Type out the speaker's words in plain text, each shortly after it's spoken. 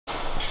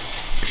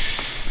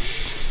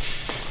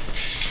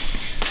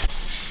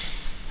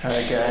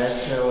Alright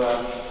guys, so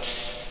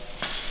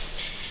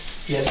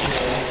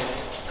yesterday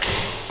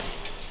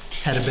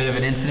had a bit of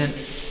an incident.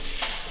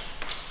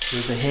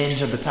 There's a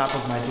hinge on the top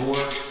of my door.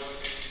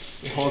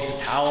 It holds the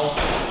towel.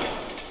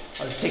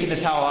 I was taking the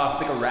towel off,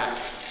 it's like a rack.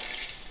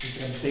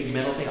 It's a big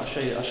metal thing. I'll show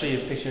you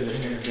a picture of it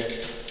here in a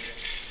bit.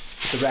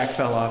 The rack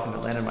fell off and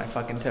it landed on my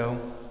fucking toe.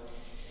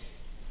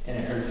 And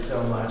it hurts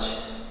so much.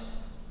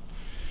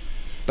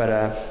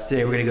 But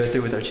today we're gonna go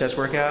through with our chest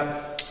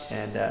workout.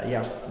 And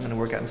yeah, I'm gonna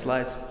work out in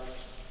slides.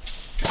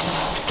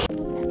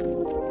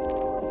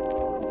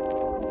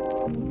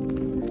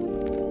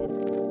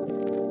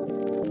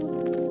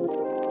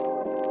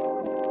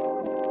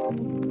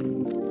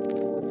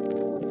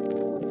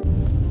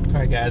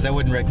 Alright guys, I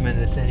wouldn't recommend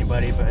this to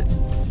anybody, but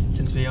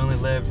since we only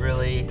live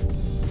really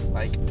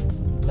like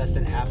less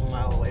than half a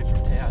mile away from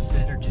Tejas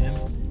Fit or gym,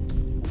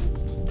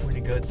 we're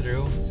gonna go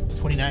through. It's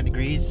 29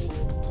 degrees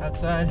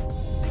outside.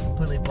 They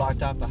completely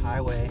blocked off the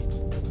highway,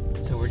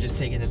 so we're just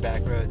taking the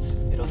back roads.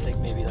 It'll take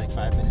maybe like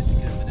 5 minutes to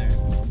get over there.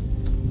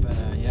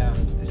 But yeah,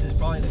 this is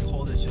probably the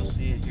coldest you'll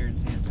see it here in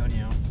San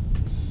Antonio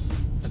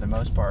for the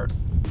most part,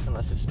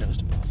 unless it snows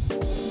tomorrow.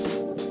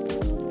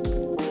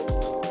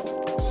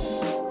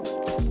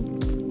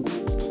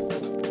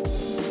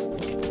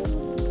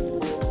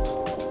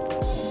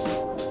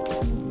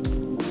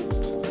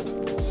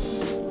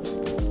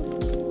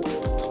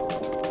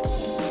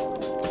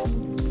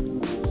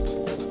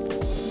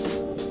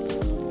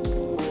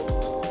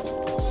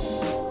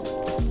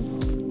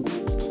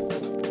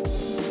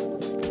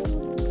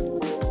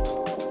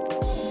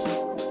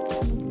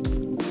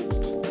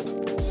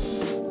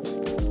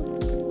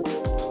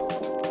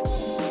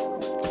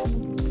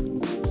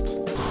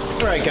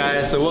 Alright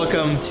guys, so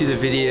welcome to the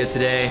video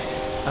today.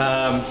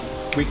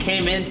 We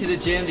came into the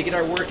gym to get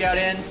our workout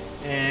in,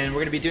 and we're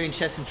going to be doing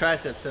chest and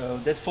triceps. So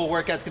this full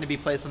workout is going to be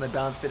placed on the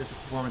Balance Fitness and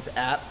Performance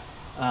app.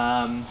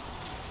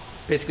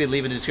 Basically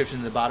leave a description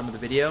in the bottom of the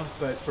video,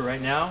 but for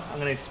right now I'm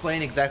going to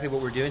explain exactly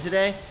what we're doing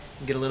today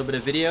and get a little bit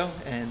of video,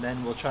 and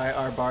then we'll try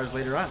our bars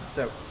later on.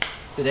 So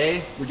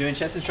today we're doing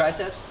chest and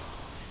triceps.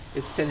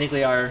 It's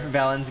technically our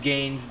Valens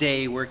Gains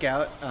Day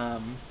workout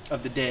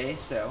of the day.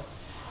 So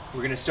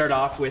we're gonna start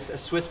off with a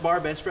Swiss bar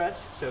bench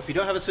press. So if you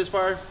don't have a Swiss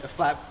bar, a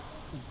flat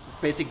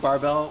basic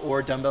barbell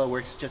or dumbbell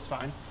works just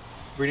fine.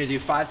 We're gonna do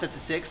 5 sets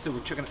of 6, so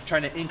we're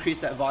trying to increase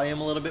that volume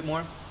a little bit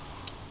more.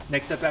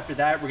 Next up after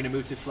that, we're gonna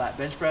move to flat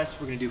bench press.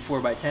 We're gonna do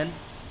 4x10.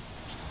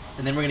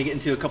 And then we're gonna get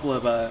into a couple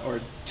of,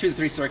 or 2 to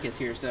 3 circuits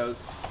here. So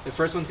the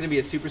first one's gonna be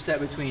a superset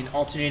between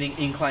alternating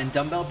incline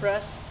dumbbell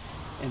press,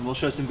 and we'll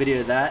show some video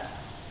of that.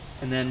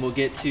 And then we'll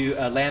get to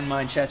a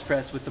landmine chest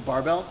press with the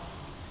barbell.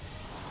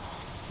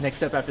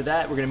 Next up after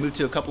that, we're gonna move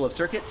to a couple of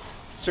circuits.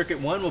 Circuit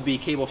 1 will be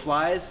cable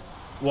flies,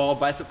 wall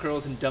bicep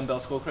curls, and dumbbell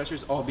skull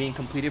crushers, all being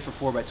completed for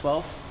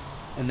 4x12.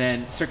 And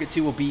then circuit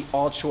 2 will be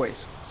all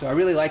choice. So I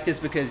really like this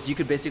because you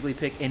could basically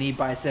pick any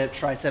bicep,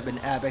 tricep, and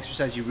ab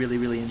exercise you really,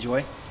 really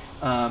enjoy.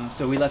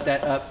 So we left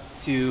that up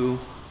to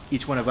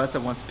each one of us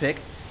that wants to pick,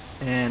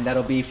 and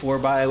that'll be 4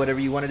 by whatever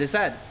you want to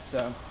decide.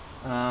 So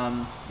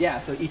yeah,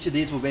 so each of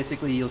these will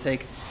basically, you'll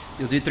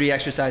do 3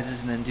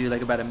 exercises and then do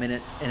like about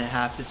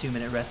 1.5 to 2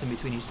 minute rest in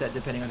between each set,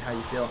 depending on how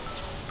you feel.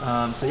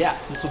 So yeah,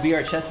 this will be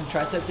our chest and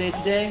tricep day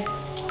today.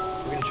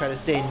 We're gonna try to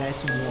stay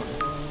nice and warm.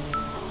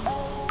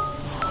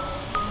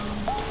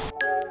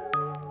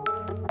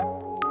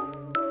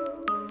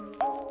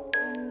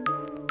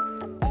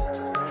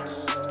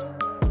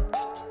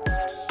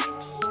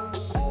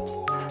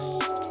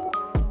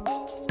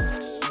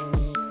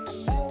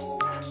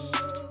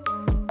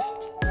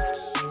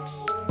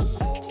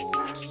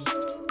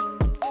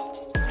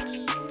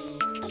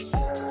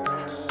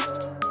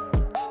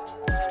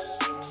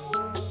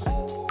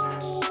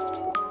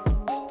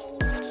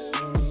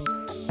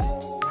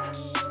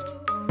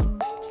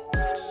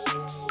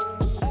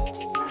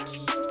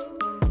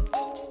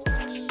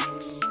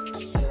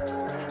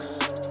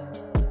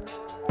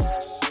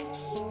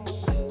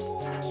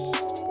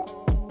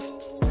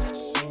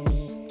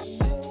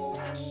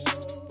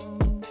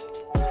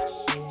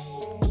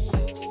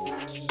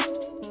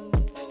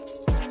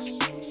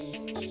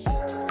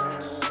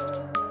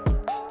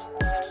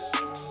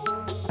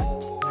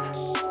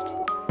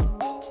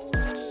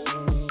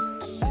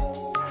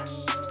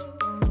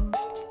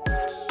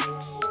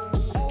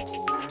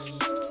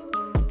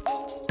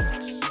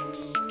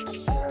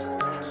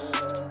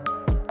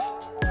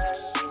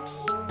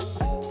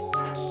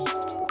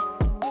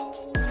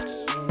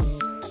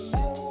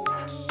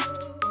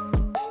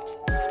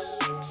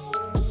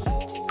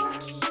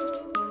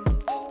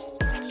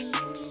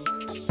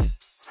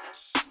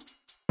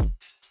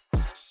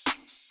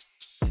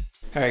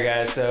 All right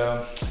guys,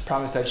 so I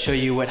promised I'd show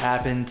you what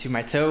happened to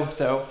my toe,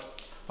 so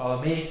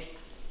follow me.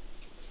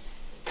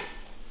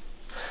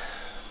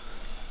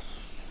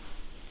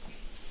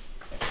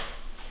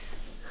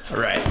 All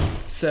right,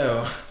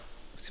 so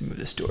let's move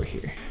this door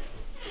here.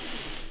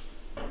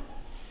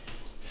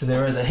 So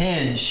there was a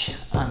hinge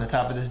on the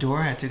top of this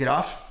door. I took it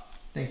off,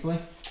 thankfully.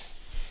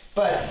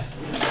 But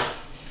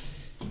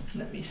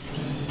let me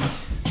see.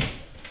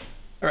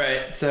 All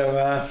right,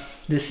 so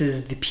This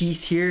is the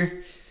piece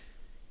here.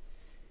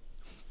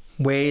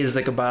 Weighs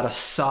like about a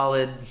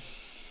solid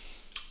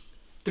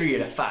 3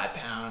 to 5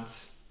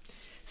 pounds.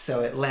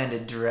 So it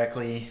landed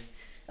directly.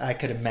 I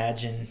could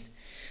imagine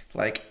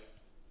like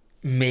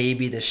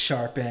maybe the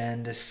sharp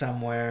end is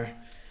somewhere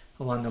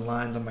along the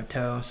lines on my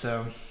toe.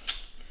 So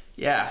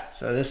yeah,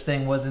 so this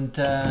thing wasn't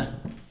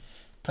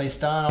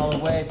placed on all the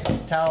way, took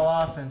the towel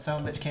off, and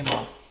some bitch came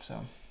off.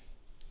 So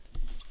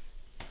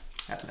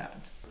that's what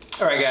happened.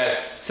 All right, guys,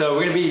 so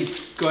we're gonna be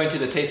going to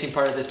the tasting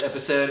part of this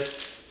episode.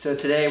 So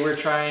today we're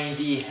trying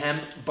the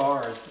hemp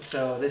bars.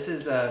 So this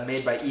is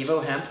made by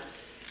EVO Hemp.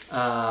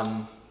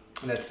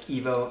 And that's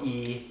EVO,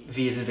 E,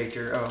 V as in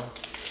Victor, O.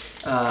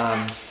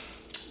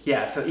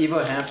 Yeah, so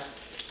EVO Hemp.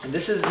 And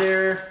this is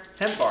their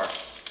hemp bar.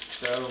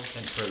 So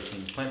hemp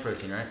protein, plant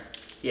protein, right?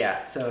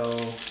 Yeah, so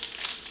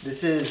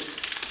this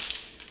is,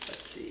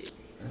 let's see.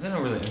 Is that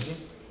not really easy?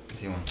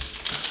 Let's see one.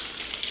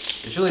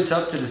 It's really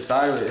tough to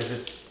decide if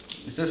it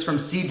says from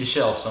seed to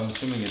shelf, so I'm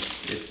assuming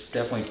it's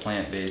definitely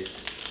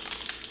plant-based.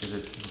 Because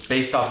it's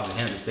based off of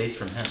hemp, it's based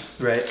from hemp.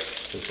 Right.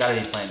 So it's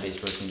gotta be plant-based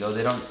protein, though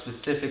they don't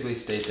specifically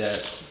state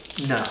that.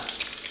 No.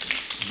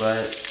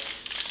 But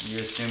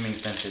you're assuming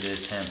since it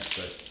is hemp,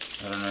 but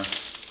I don't know.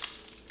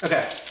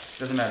 Okay.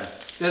 Doesn't matter.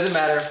 Doesn't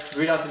matter.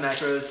 Read out the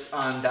macros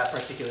on that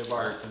particular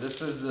bar. So this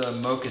is the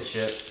Mocha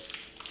Chip.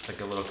 It's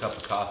like a little cup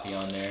of coffee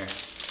on there.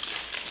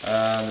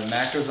 The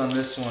macros on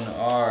this one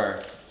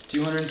are, it's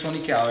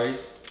 220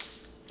 calories,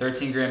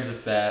 13 grams of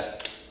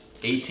fat,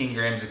 18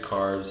 grams of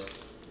carbs,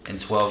 and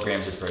 12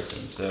 grams of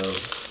protein. So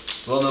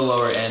it's a little on the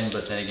lower end,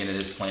 but then again, it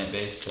is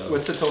plant-based. So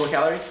what's the total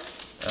calories?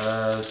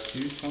 It's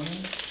 220?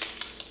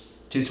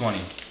 220.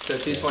 So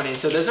 220. Yeah.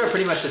 So those are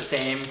pretty much the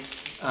same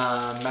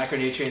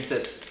macronutrients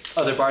that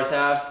other bars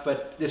have,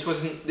 but this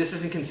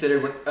isn't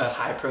considered a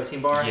high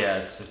protein bar.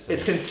 Yeah,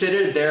 it's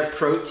considered their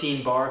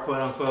protein bar, quote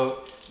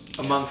unquote,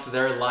 amongst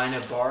their line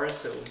of bars.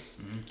 So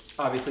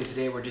obviously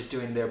today we're just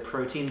doing their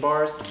protein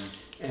bars,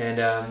 and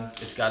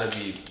it's gotta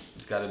be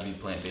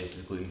plant-based.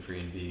 It's gluten-free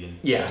and vegan.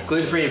 Yeah,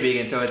 gluten-free and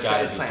vegan. So it's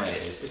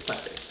plant-based. It's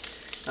plant-based.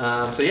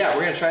 So yeah,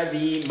 we're gonna try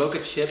the Mocha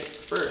Chip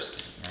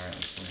first. All right,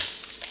 let's see.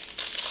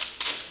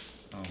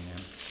 Oh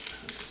man.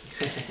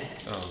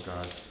 Oh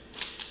god.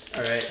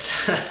 All right.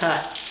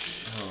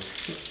 Oh.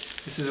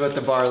 This is what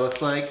the bar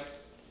looks like.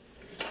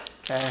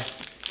 Okay.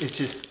 It's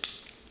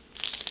just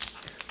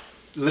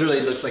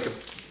literally looks like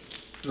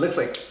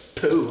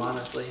poo,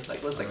 honestly.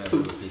 Like looks like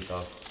poop. Piece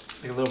off.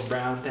 Like a little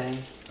brown thing.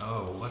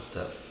 Oh, what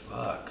the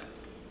fuck?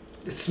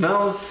 It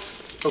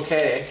smells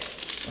okay.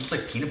 It's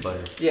like peanut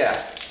butter.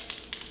 Yeah.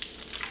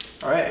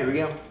 All right, here we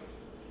go.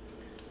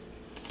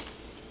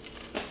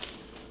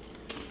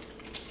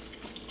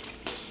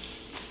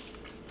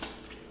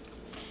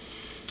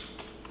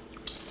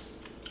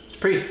 It's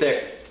pretty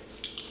thick.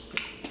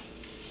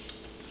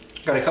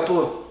 Got a couple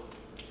of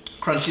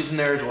crunchies in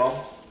there as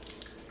well.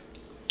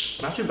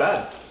 Not too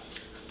bad.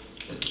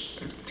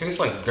 It tastes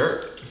like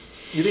dirt.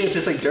 You think it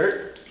tastes like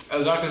dirt?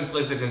 I got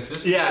like the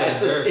consistency. Yeah,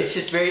 it's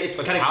just very, it's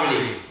kind of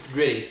gritty. It's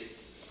gritty.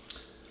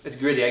 It's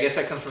gritty. I guess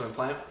that comes from a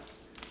plant.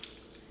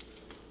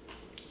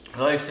 It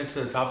like sticks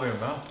to the top of your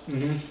mouth.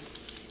 Mm-hmm.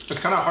 It's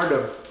kind of hard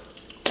to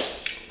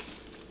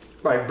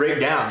like break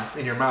down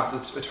in your mouth.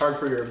 It's hard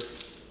for your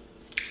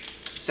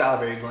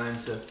salivary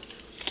glands to.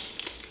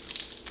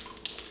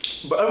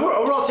 But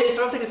overall taste, I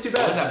don't think it's too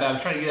bad. It wasn't that bad. I'm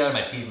trying to get it out of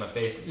my teeth, my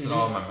face. It's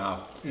all in my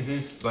mouth.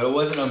 But it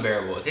wasn't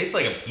unbearable. It tastes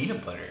like a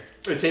peanut butter.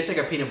 It tastes like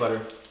a peanut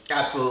butter.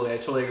 Absolutely, I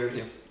totally agree with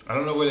you. I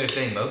don't know where they're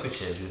saying Mocha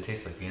Chip because it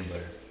tastes like peanut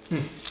butter.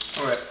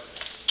 All right.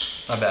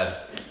 Not bad.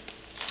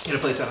 I'm gonna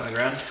place that on the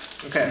ground.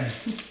 Okay.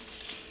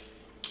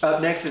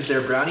 Up next is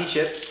their Brownie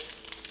Chip.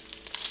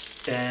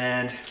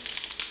 And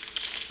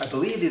I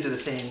believe these are the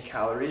same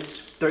calories.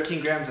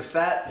 13 grams of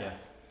fat. Yeah.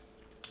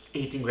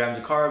 18 grams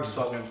of carbs,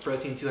 12 grams of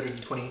protein,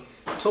 220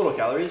 total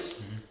calories.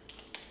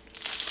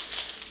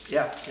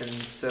 Yeah, and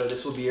so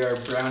this will be our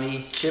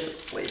Brownie Chip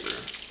flavor.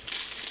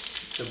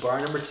 So bar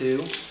number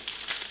 2.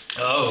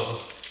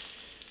 Oh.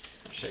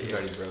 I'll show you. It's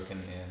already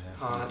broken.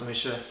 Yeah. Let me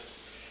show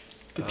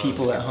the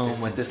people at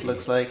home what this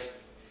looks like.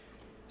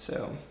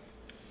 So,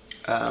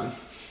 not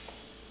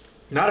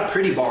a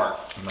pretty bar.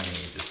 I'm not gonna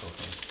eat this whole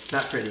thing.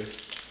 Not pretty.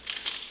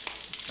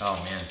 Oh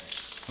man,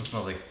 it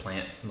smells like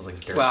plant. It smells like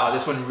dirt. Wow,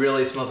 this one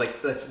really smells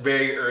like, that's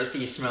very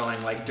earthy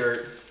smelling, like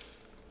dirt.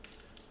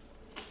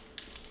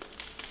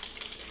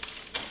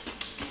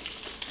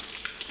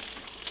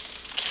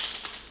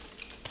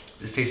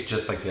 This tastes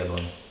just like the other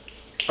one.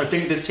 I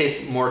think this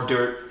tastes more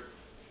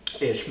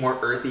dirt-ish, more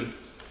earthy.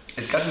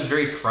 It's got this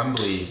very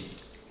crumbly.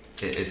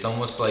 It's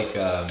almost like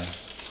I don't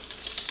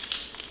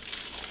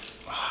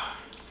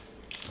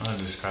know how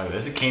to describe it.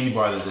 It's a candy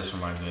bar that this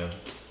reminds me of.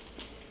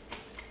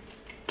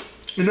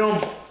 You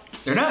know,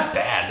 they're not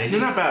bad. They're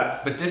not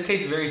bad. But this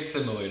tastes very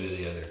similar to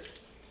the other.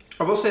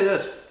 I will say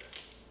this.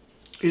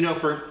 You know,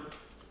 for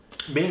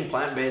being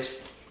plant-based,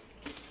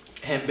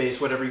 hemp-based,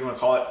 whatever you want to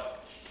call it,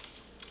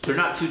 they're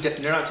not too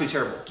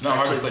terrible. Not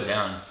hard to put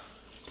down.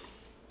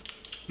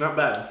 Not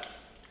bad.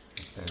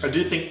 I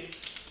do think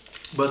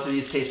both of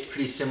these taste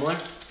pretty similar.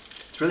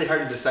 It's really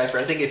hard to decipher.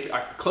 I think if I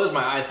closed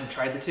my eyes and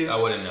tried the two, I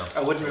wouldn't know. I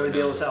wouldn't really be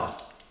able to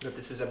tell that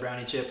this is a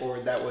brownie chip or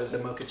that was a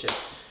mocha chip.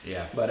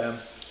 Yeah. But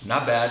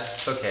not bad.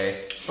 It's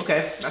okay.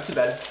 Okay, not too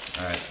bad.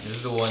 All right, this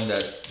is the one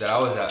that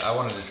I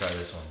wanted to try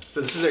this one.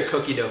 So this is their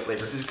cookie dough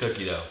flavor. This is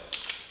cookie dough.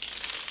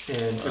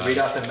 And to read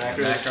off the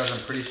macros. Macros, I'm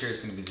pretty sure it's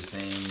gonna be the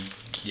same.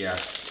 Yeah,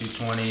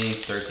 220,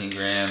 13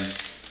 grams,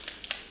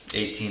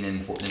 18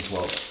 and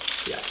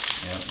 12. Yeah.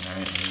 Yeah. All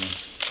right.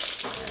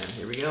 And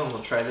here we go.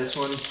 We'll try this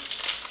one.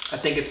 I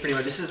think it's pretty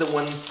much. This is the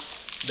one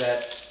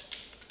that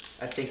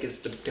I think is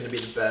gonna be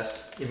the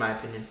best, in my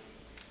opinion.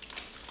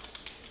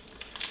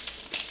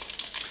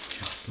 They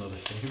all smell the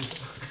same.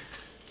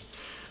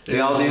 They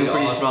all do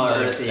pretty smell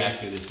earthy.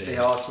 Exactly the same. They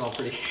all smell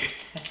pretty.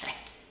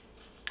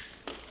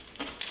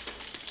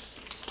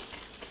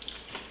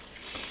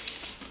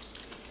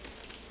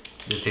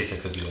 This tastes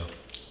like cookie dough.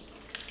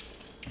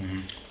 Mm-hmm.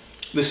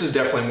 This is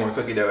definitely more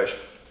cookie dough-ish.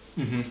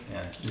 Mm-hmm.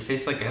 Yeah, this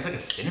tastes like, it has like a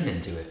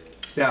cinnamon to it.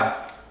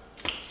 Yeah.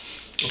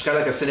 It's got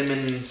like a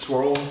cinnamon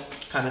swirl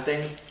kind of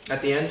thing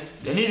at the end.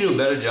 They need to do a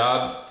better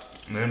job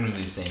naming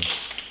these things.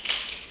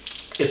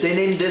 If they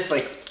named this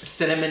like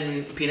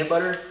cinnamon peanut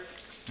butter,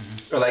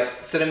 or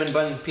like cinnamon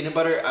bun peanut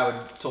butter, I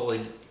would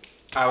totally,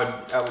 I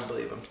would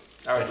believe them.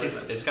 I would believe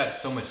them. It's got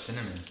so much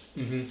cinnamon.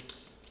 Mm-hmm.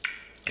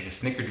 Like a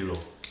snickerdoodle.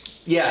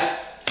 Yeah,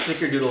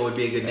 snickerdoodle would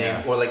be a good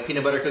name. Or like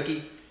peanut butter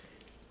cookie,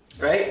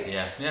 right?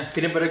 Yeah, yeah.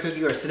 Peanut butter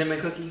cookie or cinnamon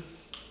cookie.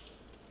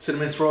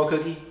 Cinnamon swirl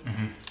cookie.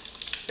 Mm-hmm.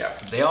 Yeah.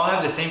 They all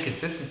have the same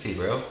consistency,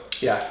 bro.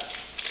 Yeah.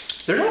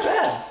 They're not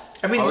bad.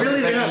 I mean,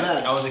 really, they're not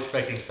bad. I was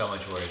expecting so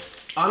much worse.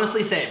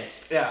 Honestly, same.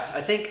 Yeah,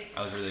 I think.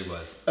 I really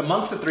was.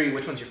 Amongst the three,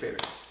 which one's your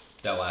favorite?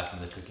 That last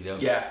one, the cookie dough.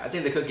 Yeah, I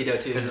think the cookie dough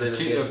too.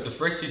 Because the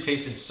first two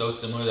tasted so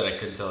similar that I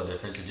couldn't tell the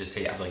difference. It just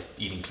tasted like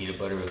eating peanut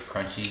butter with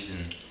crunchies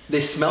and. They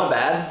smell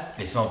bad.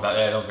 They smell bad.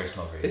 They don't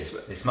smell very good.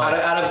 They smell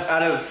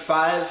out of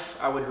 5,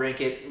 I would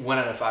rank it 1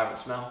 out of 5 on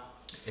smell.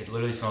 It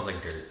literally smells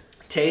like dirt.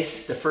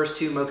 Taste, the first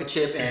two, Mocha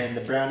Chip and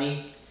the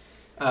Brownie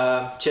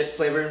chip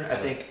flavor, I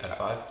think. Out of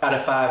 5? Out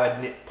of 5,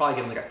 I'd probably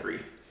give them like a 3.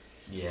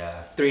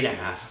 Yeah.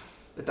 3.5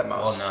 at the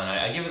most. Well, no,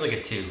 I give it like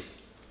a 2.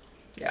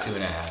 Yeah.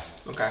 2.5.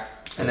 Okay.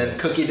 And then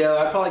cookie dough,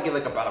 I'd probably give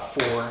like about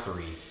a 4.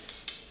 3.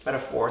 About a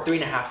 4,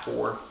 3.5,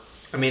 4.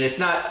 I mean, it's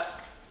not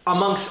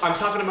amongst. I'm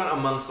talking about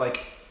amongst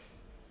like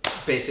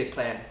basic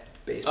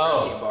plant-based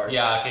protein bars.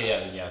 Yeah. Okay.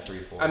 Yeah. 3,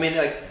 4. I mean,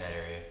 like in that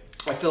area.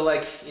 I feel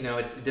like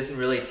it doesn't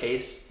really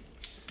taste.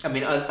 I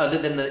mean, other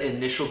than the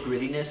initial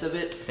grittiness of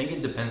it. I think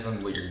it depends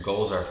on what your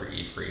goals are for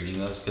eating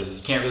those, because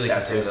you can't really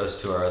compare those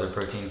to our other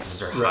protein because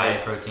they're high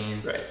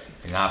protein. Right.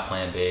 They're not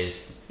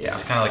plant-based. Yeah.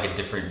 It's kind of like a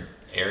different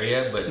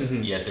area, but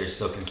yet they're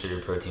still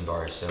considered protein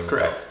bars. So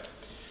correct.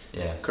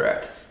 Yeah.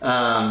 Correct.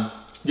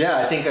 Yeah,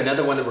 I think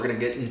another one that we're gonna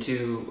get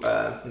into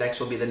next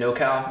will be the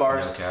no-cow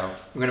bars. No-cow.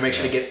 We're gonna make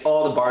sure to get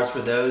all the bars for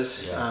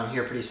those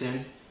here pretty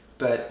soon.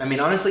 But I mean,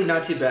 honestly,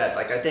 not too bad.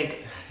 Like I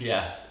think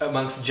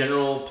amongst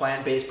general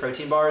plant-based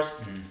protein bars,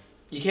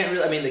 you can't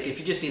really. I mean, like if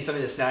you just need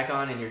something to snack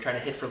on and you're trying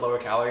to hit for lower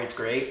calorie, it's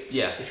great.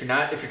 Yeah. If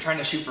you're trying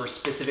to shoot for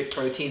specific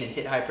protein and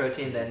hit high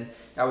protein, then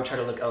I would try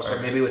to look elsewhere.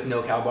 Maybe with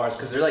no-cow bars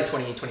because they're like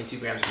 22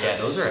 grams of protein. Yeah,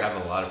 those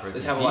have a lot of protein.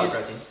 Those have a lot of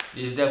protein.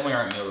 These definitely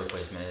aren't meal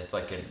replacement. It's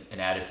like an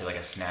added to like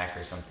a snack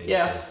or something.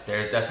 Yeah.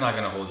 That's not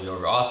gonna hold you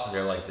over. Also,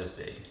 they're like this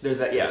big. They're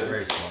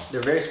very small.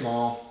 They're very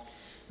small.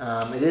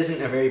 It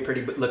isn't a very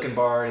pretty looking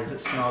bar. It doesn't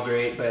smell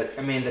great, but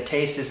I mean the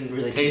taste isn't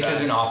really. Taste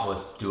isn't awful.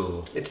 It's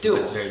doable. It's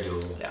doable. It's very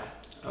doable. Yeah.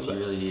 If you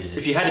really needed it.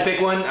 If you had to pick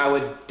one, I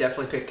would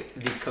definitely pick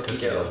the cookie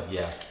dough.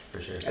 Yeah,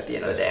 for sure. At the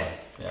end of the day.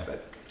 Fun. Yeah.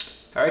 But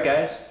all right,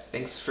 guys.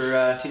 Thanks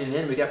for tuning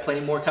in. We got plenty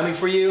more coming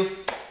for you.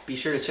 Be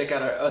sure to check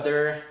out our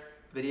other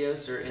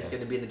videos. They're going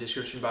to be in the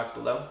description box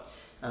below.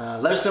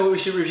 Let us know what we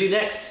should review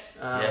next.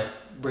 We're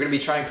going to be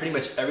trying pretty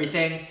much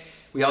everything.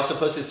 We also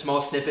posted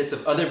small snippets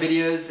of other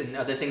videos and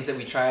other things that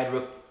we tried.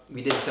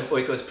 We did some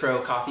Oikos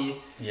Pro coffee.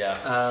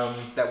 Yeah.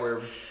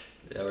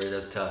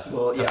 That's tough.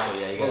 Well, you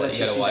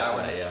gotta watch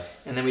that. Yeah.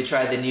 And then we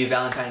tried the new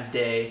Valentine's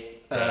Day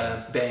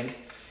bang.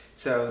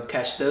 So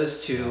catch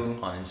those two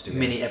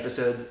mini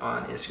episodes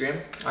on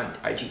Instagram, on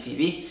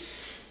IGTV.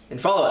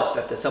 And follow us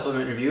at the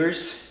Supplement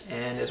Reviewers,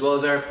 and as well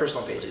as our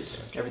personal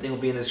pages. Everything will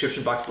be in the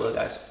description box below,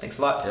 guys. Thanks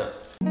a lot. Yep.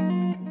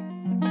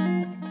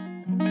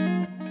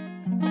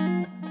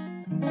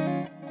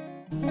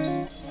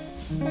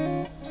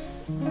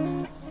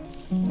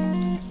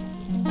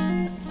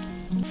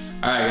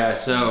 Alright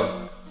guys,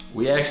 so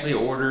we actually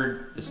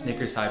ordered the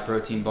Snickers high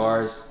protein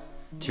bars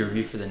to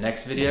review for the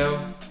next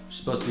video. It's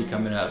supposed to be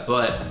coming up,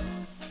 but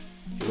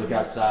if you look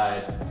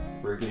outside,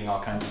 we're getting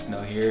all kinds of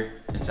snow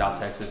here in South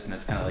Texas, and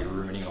it's kind of like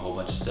ruining a whole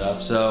bunch of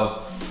stuff.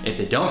 So if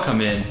they don't come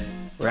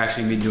in, we're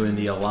actually gonna be doing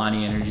the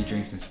Alani energy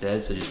drinks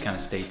instead. So just kind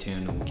of stay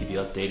tuned and we'll keep you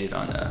updated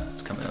on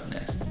what's coming up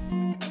next.